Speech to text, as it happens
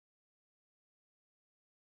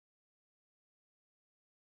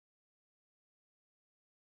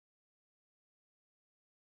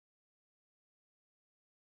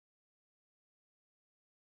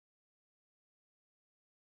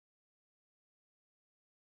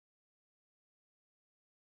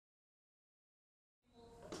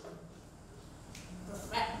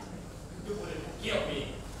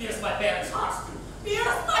Pierce my parents' hearts too.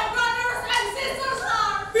 Pierce my brothers and sisters'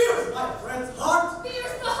 hearts. Pierce my friend's heart.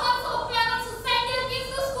 Pierce the hearts of parents who send their kids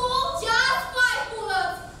to school. Just 5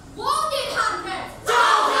 bullets. Wounded hundreds.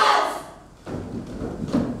 Thousands!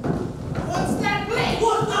 What's that play?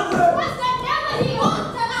 What's that word? What's that melody? What's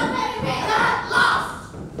that melody? At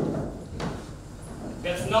last!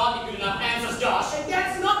 That's not good enough answers, Josh. And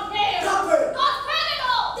that's not fair. Not fair. Not fair at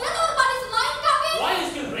all. Then nobody's lying coming. Why are you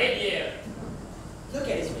still ready here? Look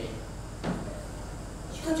at his face.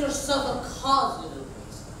 You got yourself a cause, little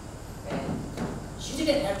priest. And you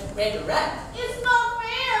didn't have to pay the rent. It's not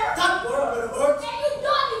fair. That word will hurt. And you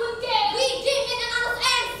don't even care. We didn't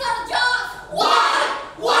answer, Josh. Why?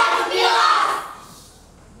 Why to be us?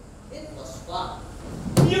 It was fun.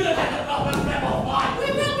 You don't have the proper frame of mind. We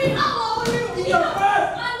will be all over you. In your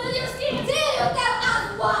face. Under your skin. Till you tell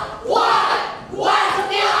us why. Why? Why to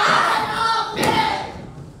be us? Oh, man.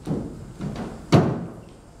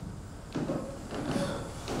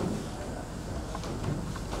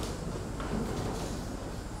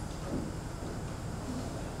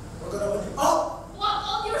 We're gonna win you out. Walk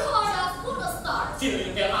on your heart as for the start. Till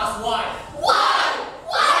you tell us why. Why?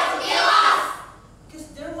 Why to kill us? Because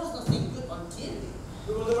there was nothing good until.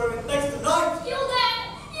 We will do whatever it takes tonight. Till then,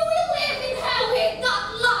 you will live in hell without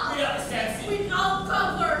love. Without a sense. Without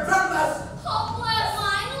comfort. Friendless. Hopeless.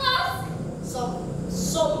 Mindless.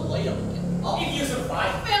 Some way of getting off. If you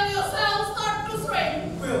survive, Feel yourself start to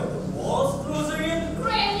shrink. Feel the walls closing in.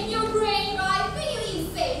 Cramping your brain, right? Feel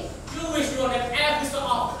insane. you wish you don't have every so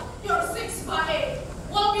often. Your 6 by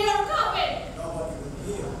 8 will be your coffin. Nobody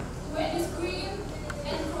will hear. When you scream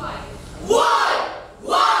and cry. Why?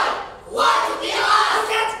 Why? Why to be us? You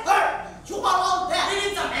can't hurt. You are all We dead.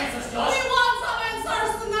 need some answers, We Josh. want some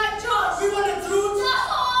answers tonight, Josh. We want the truth. The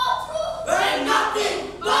whole truth. And nothing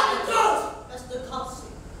but the truth. As the cops say.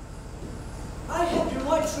 I have the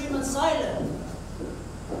right to remain silent.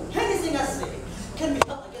 Anything I say can be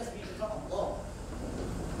held against me in the court of law.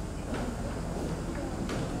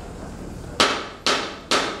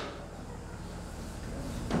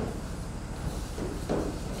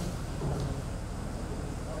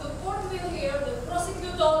 The court will hear the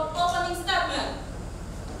prosecutor opening statement.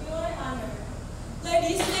 Your Honor,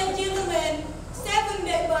 ladies and gentlemen, 7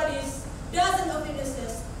 dead bodies, dozens of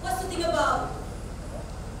witnesses. What's to think about?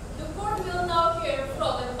 The court will now hear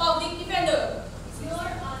from the public defender. Your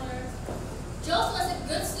Honor, Josh was a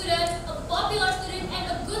good student, a popular student, and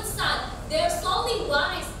a good son. There's only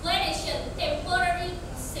one explanation: temporary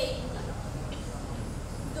insane.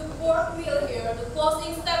 The court will hear the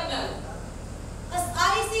closing statement. as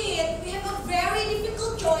I see it, we have a very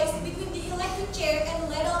difficult choice between the electric chair and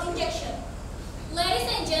lethal injection. Ladies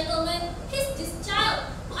and gentlemen, he's this child.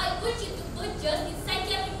 I wish you to put just in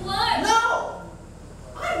psychiatric ward. No!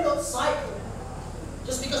 I'm not psycho.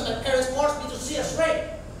 Just because my parents forced me to see a shrink.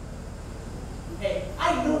 Hey,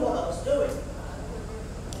 I knew what I was doing.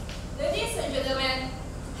 Ladies and gentlemen,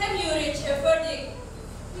 have you reached a verdict?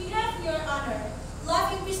 We have, Your Honor,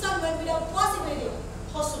 life imprisonment without possibility.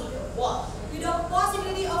 Possibility of what? Without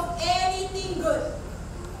possibility of anything good.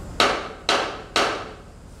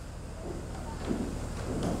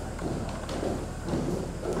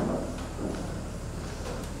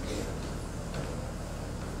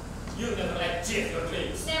 You never achieve your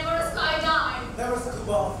dreams. Never skydive. Never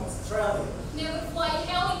scuba from Australia. Never fly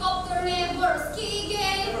helicopter. Never ski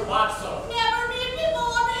again. Never watch so. Never meet people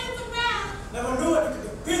on the internet. Never knew what you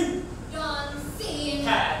could be. Done, seen.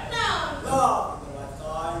 Had. No. Love in the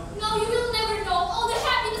lifetime. No, you will never know. All the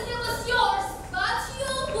happiness that was yours. But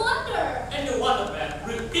you'll wonder. And the Wonder Man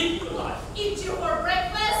will eat you alive. Eat you for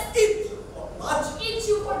breakfast. Eat you for lunch. Eat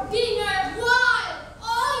you for dinner. Why?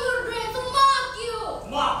 All your dreams to mock you.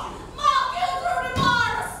 Mock you. Mock you through the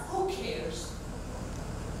bars. Who cares?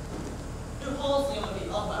 The whole thing will be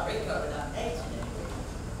off my record without acting anyway.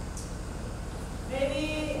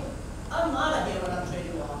 Maybe I'm out of here when I'm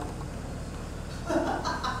 21.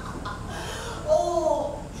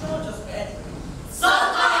 Oh, you're just bad.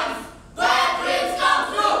 Sometimes bad dreams come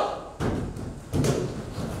true.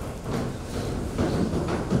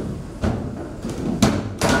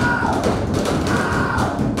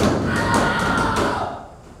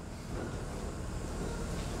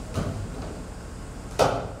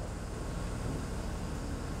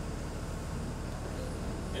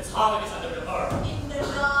 It's holidays under the earth. In the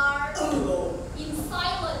dark. Oh, In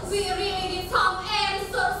silence. We really need some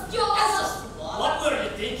answers, Josh. What were you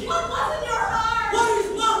thinking? What was in your heart? what is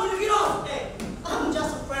wrong with you? Get off! Hey, I'm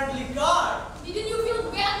just a friendly guy. Didn't you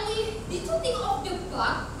feel badly? Did you think of the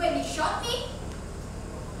bug when you shot me?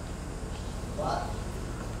 What?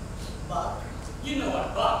 But You know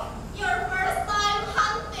what, Buck? Your first time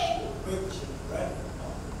hunting.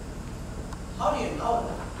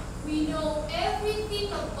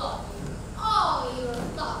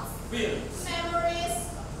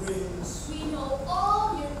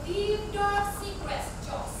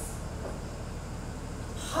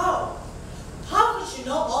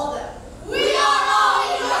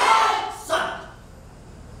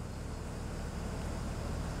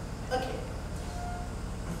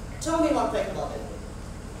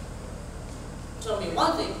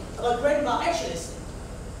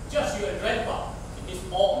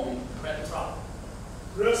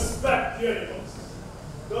 the animals.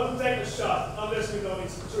 Don't take a shot unless you know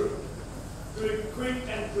it's true. Do it quick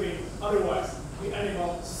and clean, otherwise the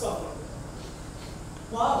animal will suffer.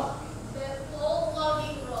 Wow. That old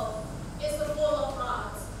logging road is full of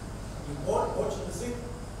rats. You won't watch the scene.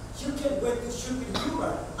 You can't wait to shoot with you,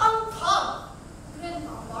 right? Come!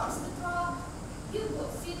 Grandma parks the truck. You go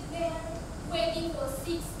sit there, waiting for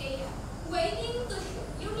 6 a.m., waiting to shoot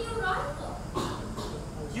your new rifle.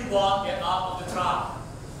 You won't get out of the truck.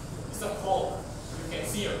 It's so cold. You can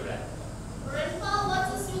see your breath. Grandpa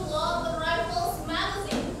watches you load the rifle's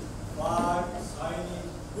magazine. 5 shiny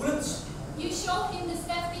bullets. You show him the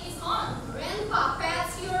safety is on. Grandpa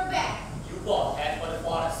pats your back. You won't head for the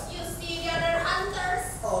forest. You see the other hunters.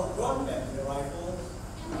 All grown men with a rifle.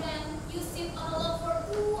 And then you sit on a log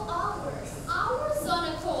for 2 hours. Hours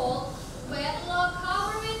on a cold, wet log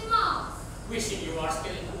covered with moss. Wishing you are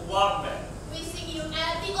still in a warm bed. Wishing you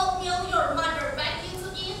ate the oatmeal your mother begged you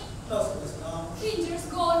to eat. No space now. Gingers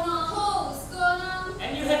gone, hoes gone.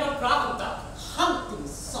 And you have a problem, Doc. Hunting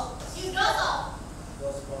sucks. You doze off.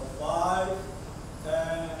 Was for 5,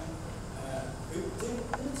 10, and 15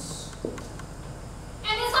 minutes.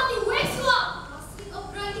 And then something wakes you up. Rustling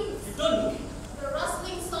of brandies. You don't move. The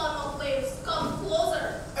rustling sound of waves come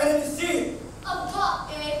closer. And then you see, A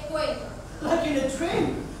buck in a quaver. Like in a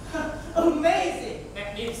dream. Amazing.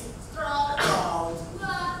 Magnificent. Strong. out.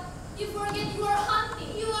 But you forget you are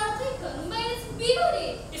hunting. You are taken by its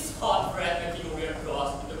beauty. It's hot breath making you wear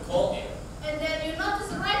clothes in the cold air. And then you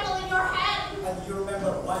notice a rifle in your hand. And you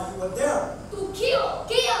remember why you were there. To kill.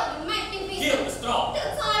 Kill. Magnificent. Kill the strong. The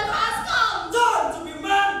time has come. Time to be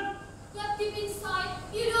man! But deep inside,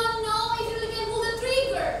 you don't know if you can pull the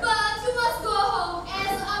trigger. But you must go home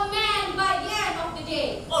as a man by the end of the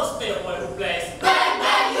day. Or stay away who plays. Bang,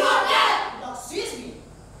 bang, you are dead. Now seize me.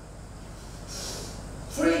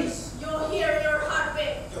 Freeze. You hear your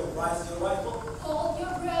heartbeat. You raise your rifle. Hold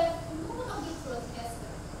your breath. No one of the truth,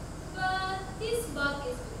 Esther. But this bug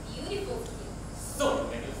is beautiful to you. So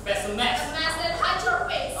you make a face a A mess. mask that hides your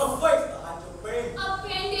face. A face that hides your pain. A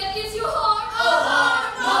pain that is your heart. Oh,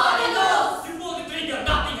 nobody knows. You pull the trigger,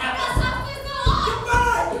 nothing The happens. safety is now on. You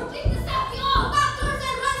buy! You click the safety on. Doctors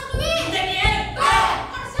and runs to the You wind. take it in. Bang!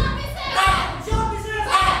 Our shop is here. Bang! Jump is here!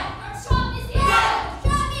 Bang! Our shop is here. Bang!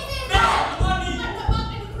 Shop is here. Bang! Money. And the bug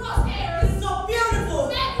in the crosshairs. It's so beautiful!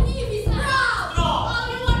 Magnificent. Proud. Strong. All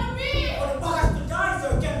you want to be. But the bug has to die so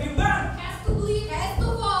it can be man! Has to bleed. Has to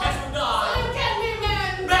fall. Has to So die. you can be man.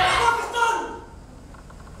 The Bang! bug is done!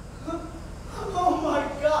 Oh my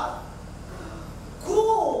god.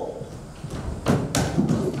 Cool.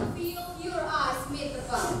 Feel your eyes meet the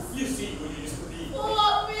bugs. You see who you used to be. Full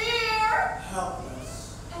of fear.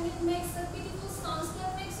 Helpless. And it makes a beautiful sound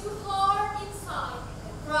that makes you hard inside.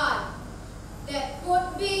 A cry that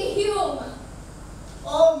could be human.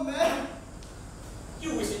 Oh man.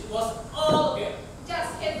 You wish it was all again.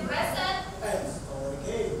 Just hit reset And story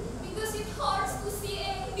game. because it hurts to see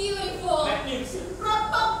a beautiful Magnificent.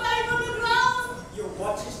 front pump bang on the ground. You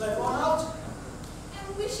watch his life run out.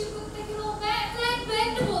 And wish you could take it all back, like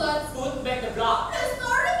back the bullets. Put back the blood.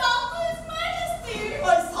 Restore the ball to His Majesty.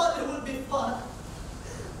 I thought it would be fun.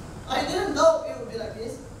 I didn't know it would be like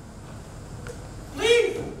this.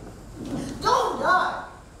 Leave! Don't die!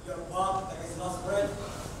 Your bug that is last breath.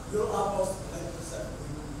 You're almost 90%.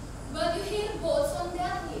 But you hear boats on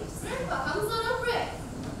their lips. Grandpa comes on a break.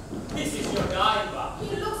 This is your dying bug.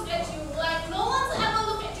 He looks at you like no one's ever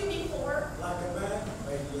looked at you before. Like a man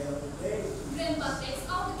by the end of the day. Grandpa takes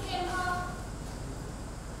out the camera.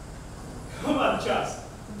 Come on, Charles.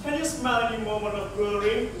 Can you smell any moment of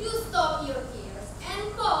glory? You stop your tears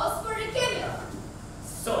and pause for the camera.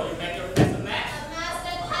 So you make your face a mess. A mask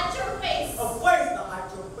that hides your face. A face that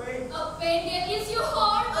hides your pain. A pain that is your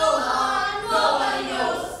heart. Oh, nobody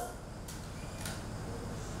knows.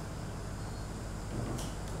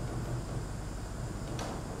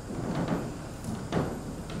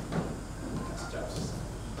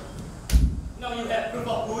 Now you have proof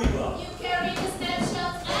of who you are. You carry the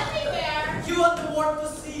snapshots everywhere. You want the world to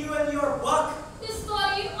see you and your bug. The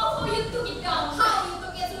story of how you took it down, how you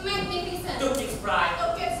took its magnificence. Took its pride.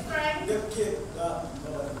 Took its strength.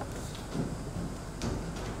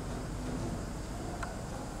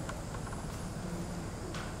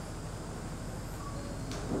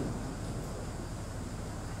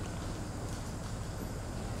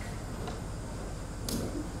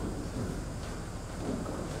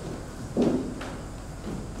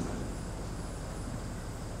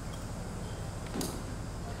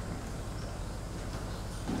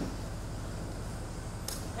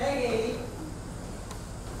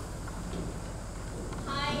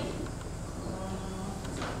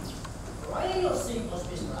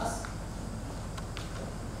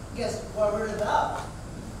 Guess what we're about?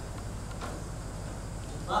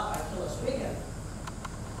 Not I kill us weekend.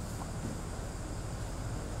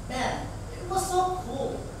 Man, it was so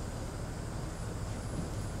cool.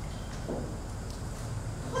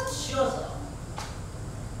 What shows up?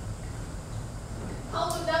 How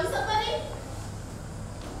to dump somebody?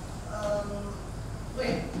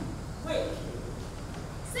 Wait.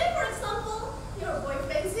 Say, for example, your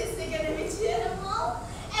boyfriend says they're gonna meet you at a mall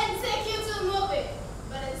and take you to a movie,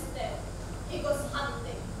 but instead, he goes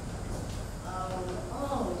hunting.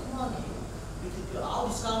 Oh, come on. We could go out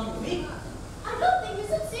this coming week. I don't think you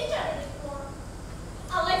should see each other anymore.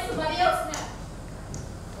 I like somebody else now.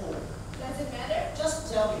 Oh, Does it matter?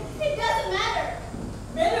 just tell me. It doesn't matter.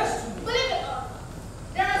 Matters to me. Believe it or not,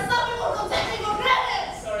 there are some people who take me for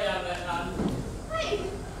granted. Sorry, Unand. Hey,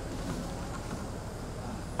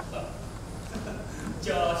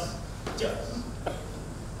 Josh.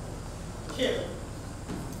 Him.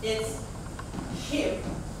 It's him.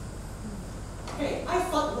 Hey, I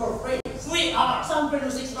thought we were friends. We are. Some friend who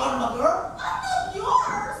sits around my girl. I'm not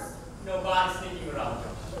yours. Nobody's sneaking around,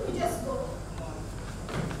 Josh. You just go.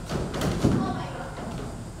 Oh my God.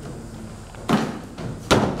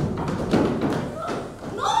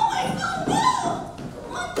 No, I don't know.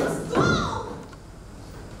 Come on, just go.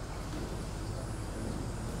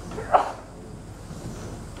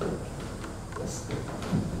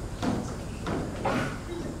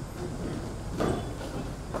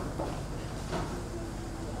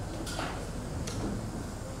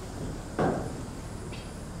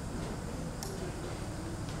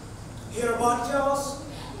 Hear about Josh?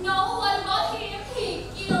 No, what about him? He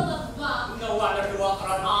killed a bomb. No wonder you walk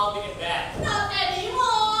around all big and bad. Not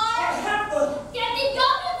anymore. What happened? Getting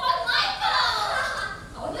done with what Michael.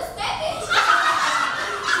 I understand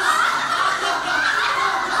it.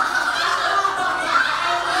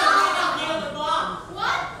 Kill the bomb.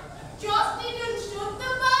 What? Josh didn't shoot the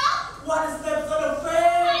bomb? What is that sort of I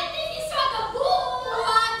thing? think he shot the boom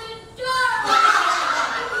on the door.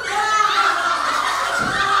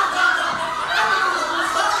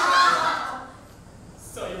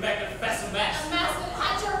 So you make a fast mess. A mask that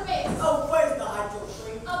hides your face. Oh, where's the hydro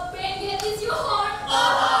thing? A pain that is your heart.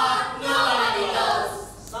 Nobody knows.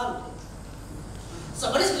 Sunday.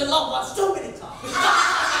 Somebody's been along once too many times. Just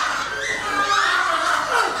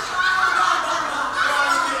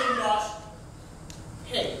kidding, Josh.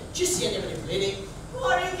 Hey, did you see anybody bleeding? Who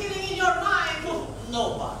are you killing in your mind?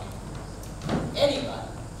 Nobody. Anybody.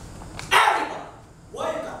 Everybody.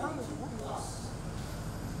 Why you got me? Us.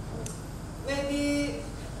 Maybe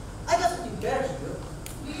I got something better to do.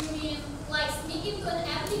 Do you mean like sneaking to an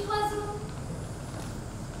empty classroom?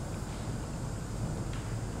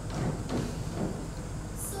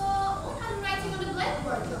 So, what are you writing on the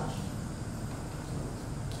blackboard, Josh?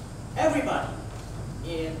 Everybody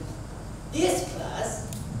in this class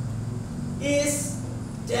is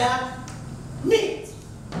that meat.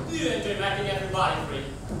 You enjoy making everybody free.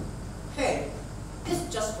 Hey,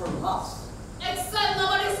 it's just for laughs. Except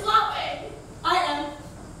nobody's laughing. I am.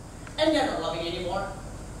 And they're not loving anymore.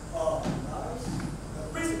 Oh, nice. The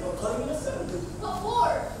principal calling me a Sunday. What for?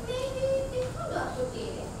 Maybe they forgot to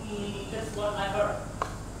eat it. That's what I heard.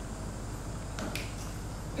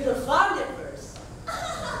 We'll find it first.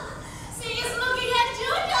 She is looking at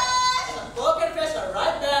you, Josh. Some poker face are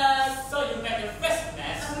right back. So you make a fast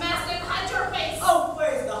mess. A mask that hides your face. Oh,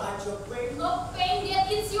 where's the hydro thing? A pain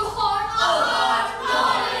that eats your heart.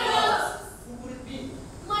 Who would it be?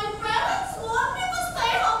 My parents want me to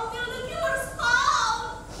stay home till the killer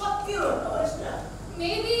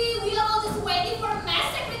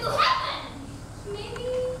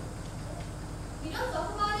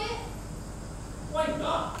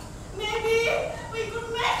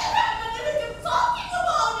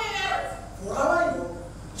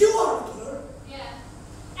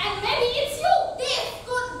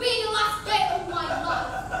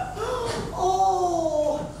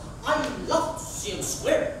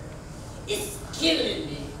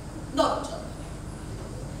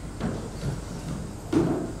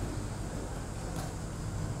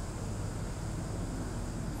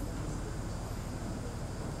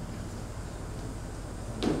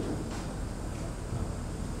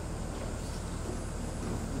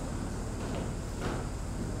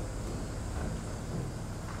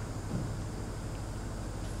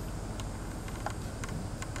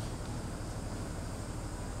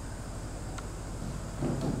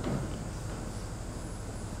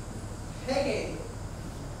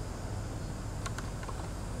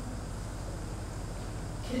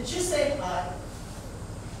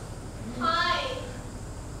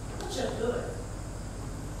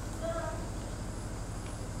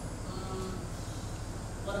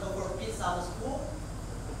summer school?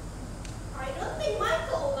 I don't think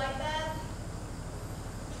Michael would like that.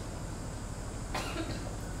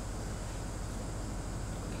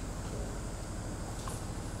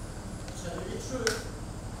 To tell you the truth,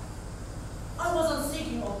 I wasn't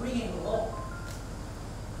thinking of bringing him along.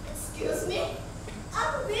 Excuse me?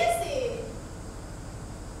 I'm busy.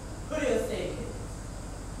 Who do you think it is?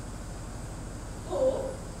 Who?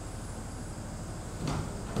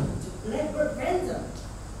 The Blackbird Random.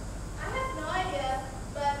 I have no idea,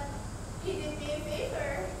 but he did me a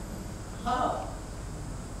favor. How?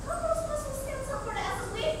 How am I supposed to stand up for the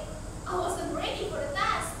SSW? I wasn't ready for the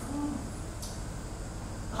test.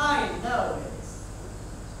 I know it is.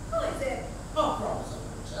 Who is it? Oh, promise of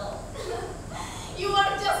Rachel. You are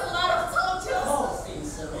just a lot of soldiers. Oh, think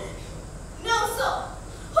so. No, so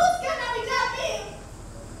who's gonna be that big?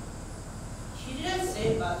 She didn't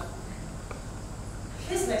say, but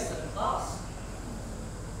he's next to the class.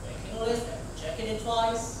 Making a list and checking it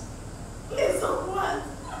twice. List of what?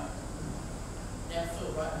 Then flew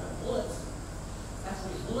right in the bullets.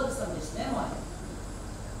 Actually, bullets on this name on it.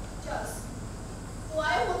 Just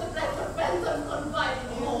why would the Blackbird Phantom confide in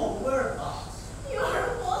you? Oh, we're not. You are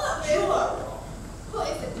full of it. You are wrong. Who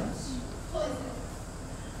is it, Josh? Who is it?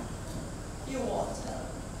 You won't tell.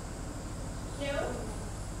 No?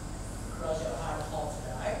 Cross your heart home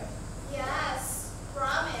tonight. Yes.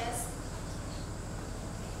 Promise.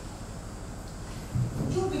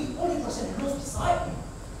 You'll be the only person who knows beside me.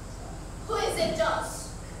 Who is it, Josh?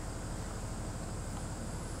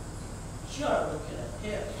 You're looking at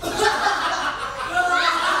him.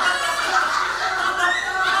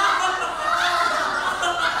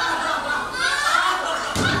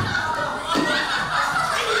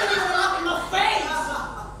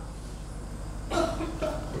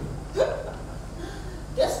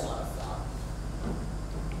 That's not a thought.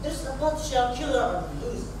 There's a potential killer on the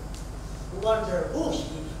loose. You wonder who he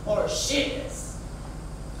or she is.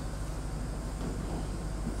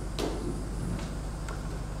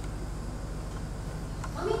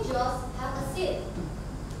 Come in, Josh. Have a seat.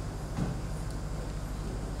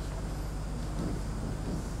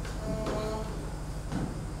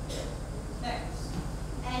 Thanks.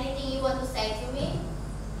 Anything you want to say to me?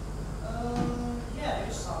 Yeah,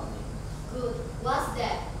 there's something. Good. What's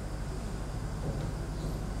that?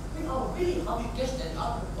 We know really how you guessed that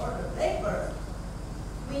out for the Blackbird.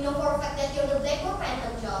 We know for a fact that you're the Blackbird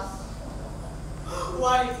Phantom, Josh.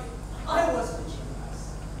 Why? I was the gymnast.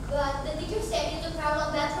 But the teacher said you to travel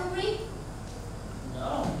on bathroom break.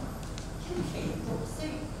 No. You came from the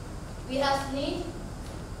city. We have sneaked.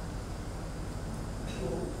 You.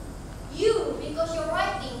 You, because you're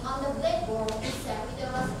writing on the blackboard exam with the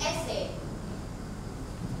last essay.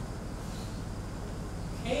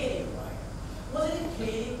 Katie, right? Wasn't it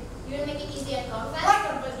Katie? You didn't make it easy and confess. I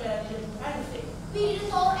confess when I didn't do anything. We didn't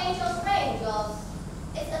follow Angel's train, Josh.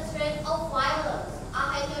 It's a train of violence. I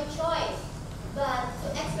had no choice but to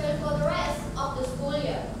experience for the rest of the school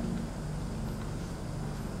year.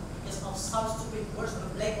 Because of some stupid words on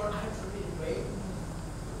the Blackbird I have to read it right.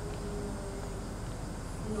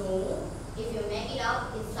 No, if you make it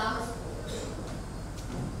up in summer school.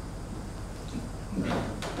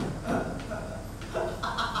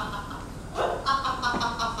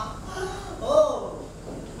 Oh,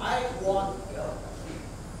 I want to go.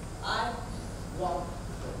 I want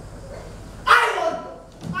I want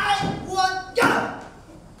I want go.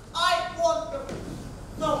 I want go.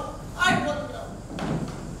 No, I want go.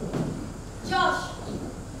 Josh,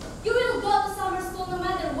 you will go to summer school no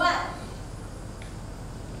matter what.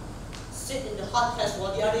 Sit in the hot class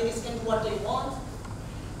while the other kids can do what they want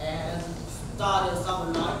and start in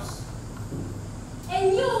summer nights.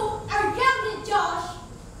 And you are grounded, Josh.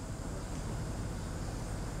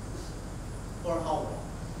 For how long?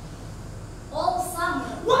 All summer.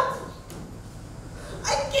 What? I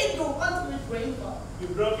can't go until it rains. You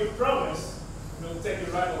broke your promise. We'll take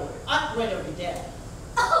you right away. I'd rather be dead.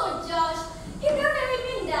 Oh, Josh, you never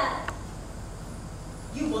really mean that.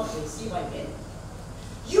 You both will see my bed.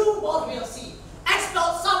 You both will see.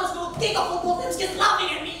 Expelled summer school, kick off football teams, kids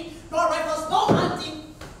laughing at me. No rifles, no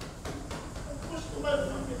hunting. I'm pushed to my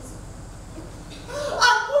limits.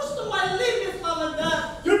 I'm pushed to my limits, Mom and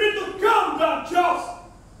Dad. You need to calm down, Josh!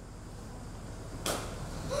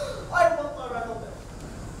 I want my rifle back.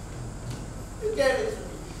 You gave it to me.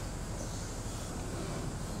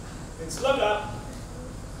 It's locked up,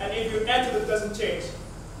 and if your attitude doesn't change,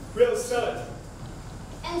 we'll sell it.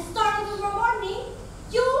 And starting tomorrow morning,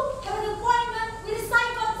 you have an appointment with a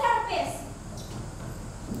psychotherapist.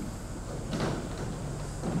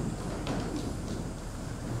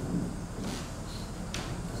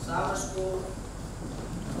 Summer school,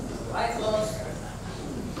 rifles,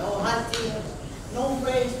 no hunting, no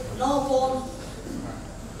praise, no phone,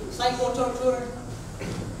 psycho torture.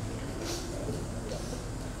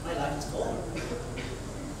 My life is gone.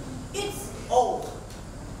 It's over.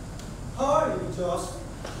 How are you, Josh?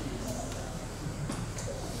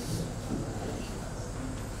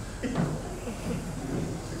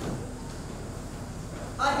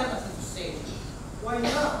 I have nothing to say. Why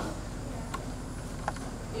not?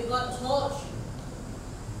 If I told you,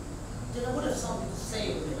 then I would have something to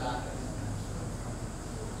say with it after.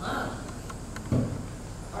 Huh?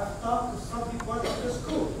 I've talked to some people at the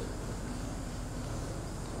school.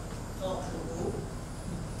 Talk to who?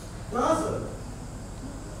 Doesn't.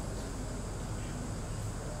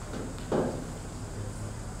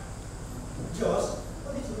 Josh,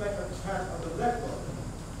 what did you make a cat on the blackboard?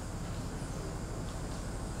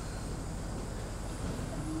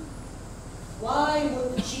 Why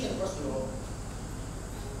would the chicken cross the road?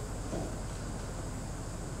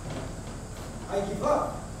 I give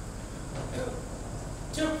up.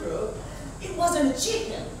 To prove it wasn't a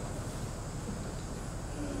chicken.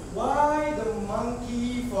 Why the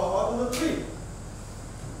monkey fall out of the tree?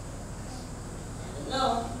 I don't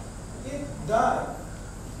know. It died.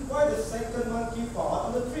 Why the second monkey fall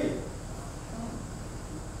out of the tree?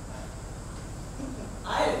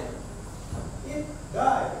 I don't know. It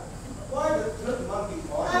died. Why the third monkey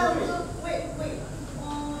fall out of the tree? Wait.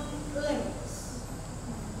 Let me guess.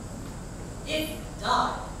 It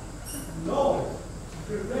died. No,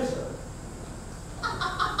 preparation.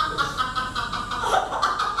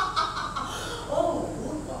 Oh,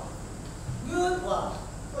 good one. Good one.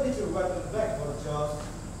 What did you write on the blackboard, Josh?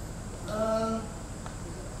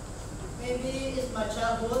 Maybe it's my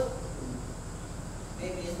childhood.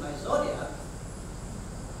 Maybe it's my zodiac.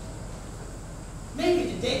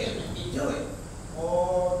 Maybe the day gonna be doing.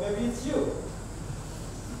 Or maybe it's you.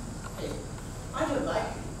 Hey, I don't like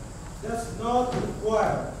you. That's not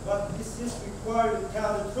required, but this is required to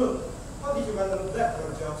tell the truth. What did you write on the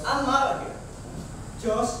blackboard, Josh? I'm out of here.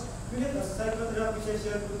 Josh, we need a psychotherapy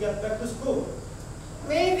session to get back to school.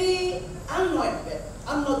 Maybe I'm not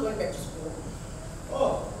going back to school.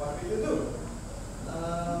 Oh, what will you do?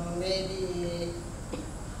 Maybe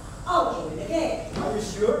I'll join the game. Are you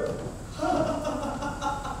sure?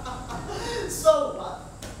 So what?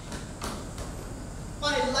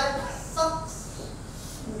 My life sucks.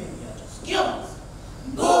 Maybe I just kill myself.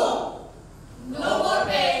 Boom! No more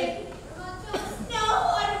pain. No,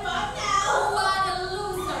 what about now? What a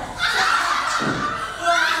loser.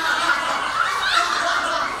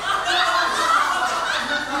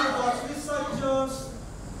 How about suicide, Josh?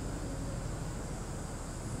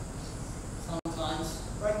 Sometimes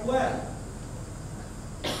Like when?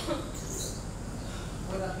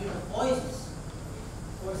 when I hear voices,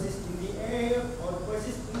 Voices in the air or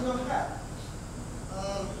voices in your head?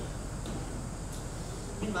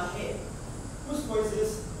 in my head. Whose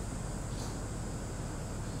voices?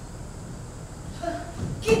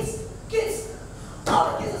 Kids!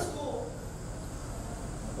 All the kids at school.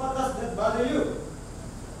 What does that bother you?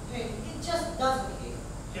 Hey, it just doesn't hit.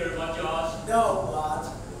 Hear what, Josh? No, what?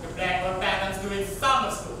 The blackboard patterns doing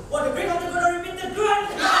summer school. What, the great hunter gonna repeat the drill?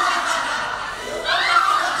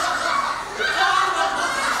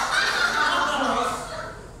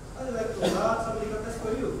 I'd like to have some legal test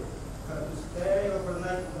for you. Have to stay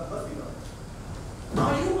overnight in the hospital.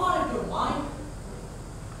 Are you out of your mind?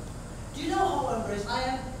 Do you know how embarrassed I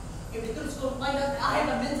am? If the kids don't find out that I have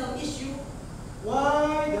a mental issue,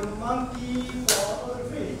 Why the monkey fall out of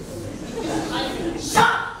the tree? I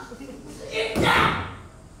shut it down!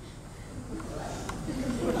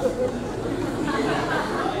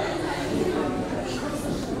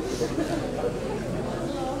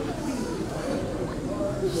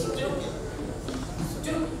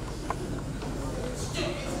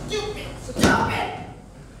 Stupid!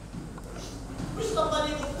 Wish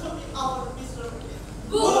somebody would put me out of misery.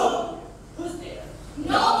 Boom. Who's there?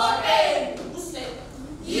 No more pain. Who said?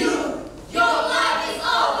 You. Your life is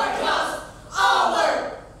over, Josh.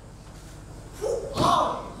 Over. Who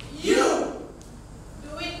are you? You. Do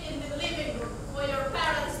it in the living room for your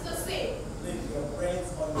parents to see. Leave your brains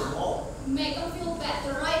on the wall. Make them feel bad.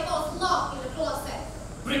 The rifle's locked in the closet.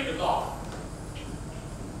 Break the law.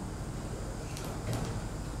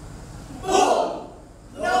 Boom!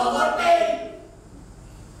 No more pain.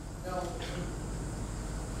 No.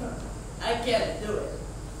 I can't do it.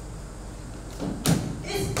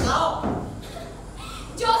 It's gone.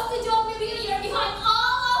 Just the joke millionaire behind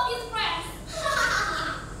all of his friends.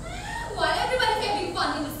 While everybody's having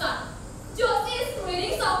fun in the sun, Josh is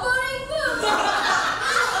reading some boring books.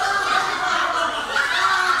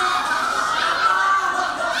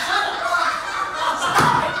 Shut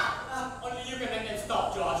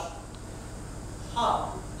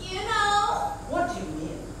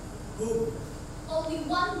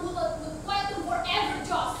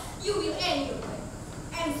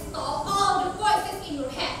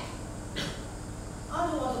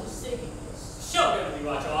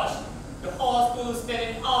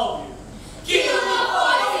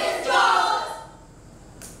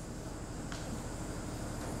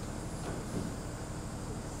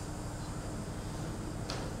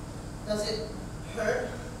Does it hurt?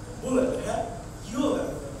 Bullet head, you'll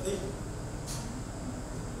never think.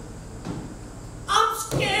 I'm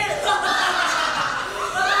scared!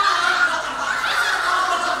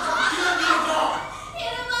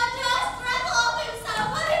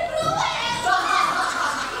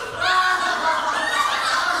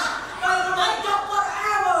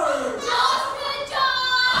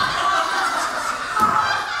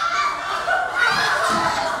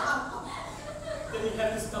 Then you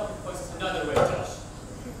have to stop the process another way, Josh.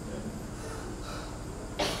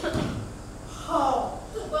 How?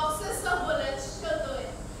 The boxes of bullets should do it.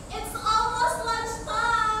 It's almost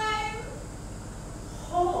lunchtime.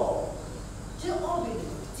 Oh, you're all in the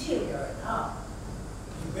interior now.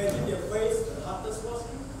 Imagine their face when hunters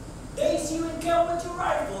watching. They see you in camp with your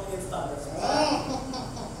rifle instantly.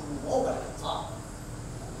 Over the top.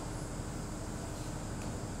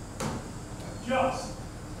 Josh,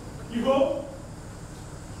 you home?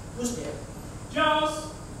 Who's there? Josh,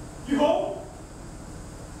 you home?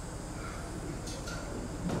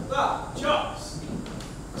 Ah, Josh.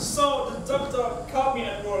 So the doctor called me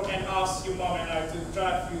at work and asked your mom and I to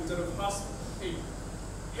drive you to the hospital.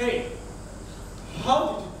 Hey, how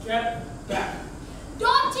did you get back?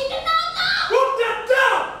 Don't chicken out now! Put that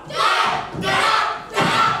down! Dad! Dad!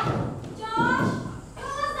 Dad! Josh, how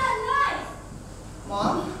was that nice?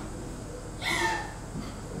 Mom?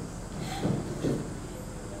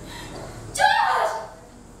 Josh!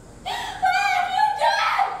 What have you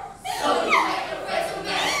done? So you make your face a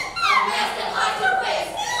mess. A mess that hides your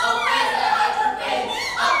face. A mess that hides your pain.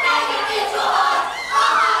 A pain that eats your heart. A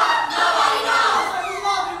heart nobody knows. I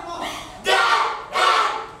love you, Mom. Dad! Dad!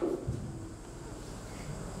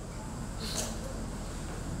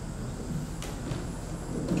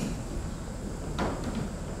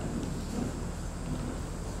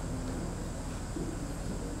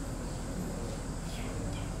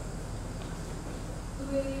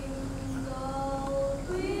 Twinkle,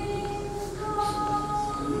 twinkle,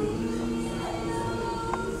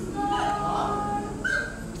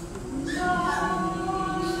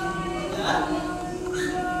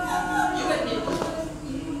 You and me.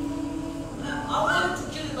 I wanted to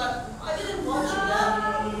kill you, but I didn't want you, Dad.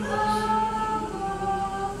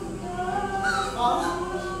 Mom?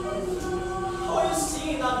 How are you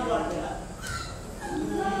seeing that you are there?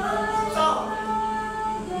 Stop!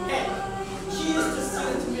 Hey, he used to sing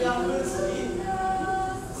it to me that Wednesday.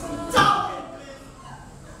 Stop it, please!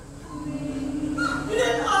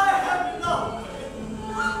 Didn't I have enough?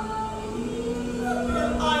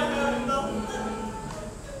 Didn't I have enough?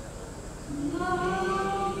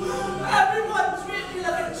 Everyone treat me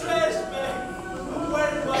like a trash bag.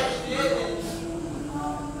 Where do I get it?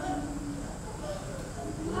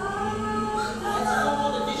 Let's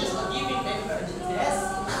all the dishes are giving paper to test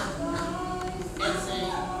and say,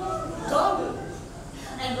 Donald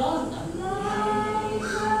and Rhonda.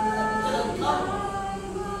 They don't come.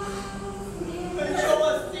 They show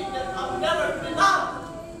us think that I'm never good enough.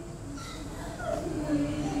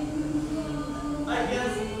 I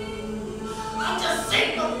guess I'm just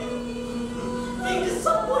sick of you being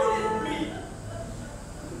disappointed in me.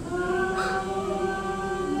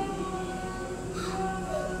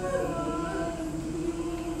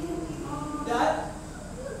 Dad,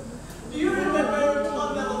 do you remember your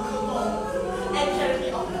club level football and carried me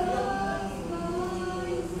off the field?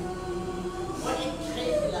 When it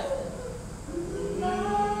came like that.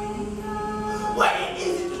 When it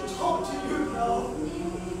easy to talk to you now.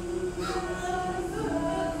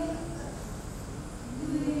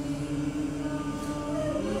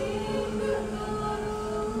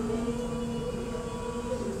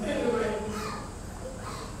 Anyway,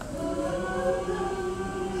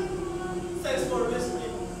 thanks for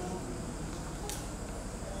listening.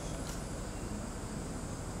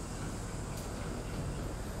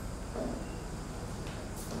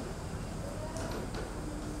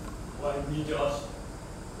 Why me, Josh?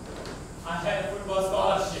 I had a football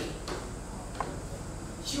scholarship.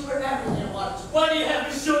 You were everything I wanted to. Why do you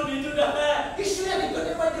have to shoot me to the head? You should have been good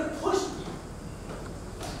if I could push me.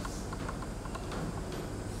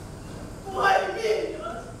 Why me?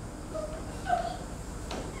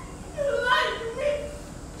 You lied to me.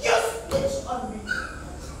 You snitched on me.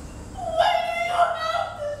 Why do you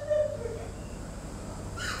have to do me?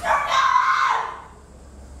 Turn on!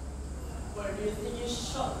 Where do you think you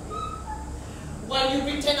shot me? Why you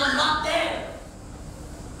pretend I'm not there?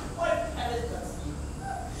 My parents don't see you.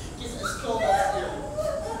 Just as cold as you.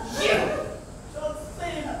 You don't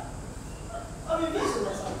say that. I'm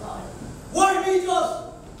invisible sometimes. Why me, Josh?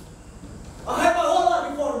 I had my whole life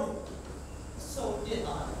before me. So did I.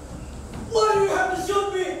 Why do you have to shoot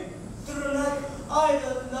me? I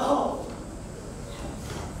don't know.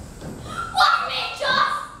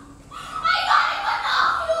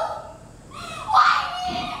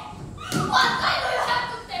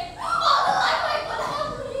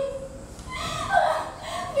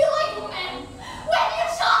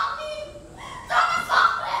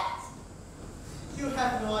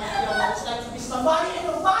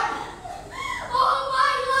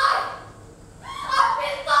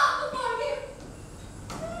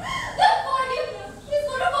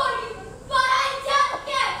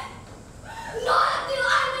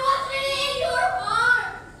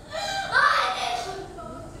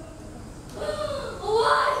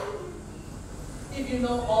 you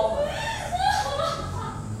know all of it?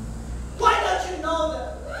 Why don't you know that?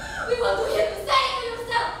 We want to hear you say it to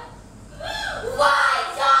yourself. Why,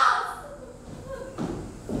 Charles?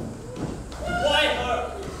 Why her?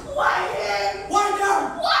 Why him? Why them?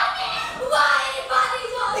 Why me? Why anybody,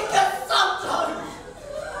 Charles? Because sometimes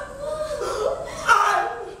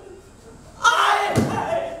I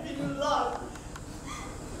have been loved.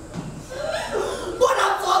 But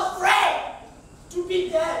I'm so afraid to be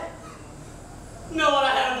dead. No, I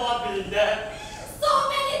have not been dead. So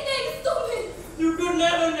many things to me. You could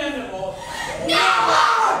never name them all.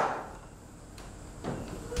 Never!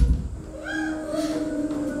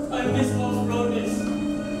 I miss most Rhodes.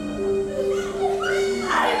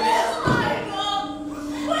 I miss my mom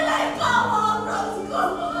when I come home from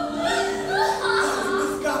school.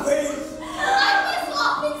 Cafe. I miss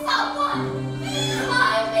loving someone. I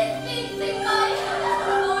miss fixing my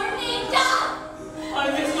morning job. I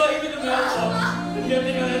miss going to the mailbox and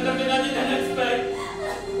getting an letter that I didn't expect.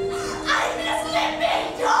 I miss sleeping,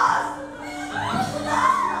 Josh.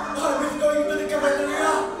 I miss going to the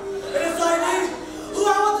cafeteria and deciding who I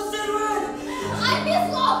want to sit with. I miss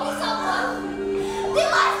loving someone.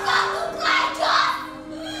 Till I start to cry, John.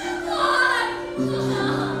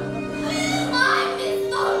 I miss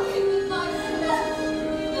talking with my friends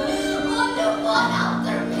on the phone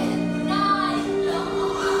after midnight.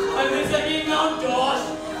 I miss hanging out, Josh.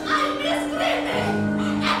 I miss screaming.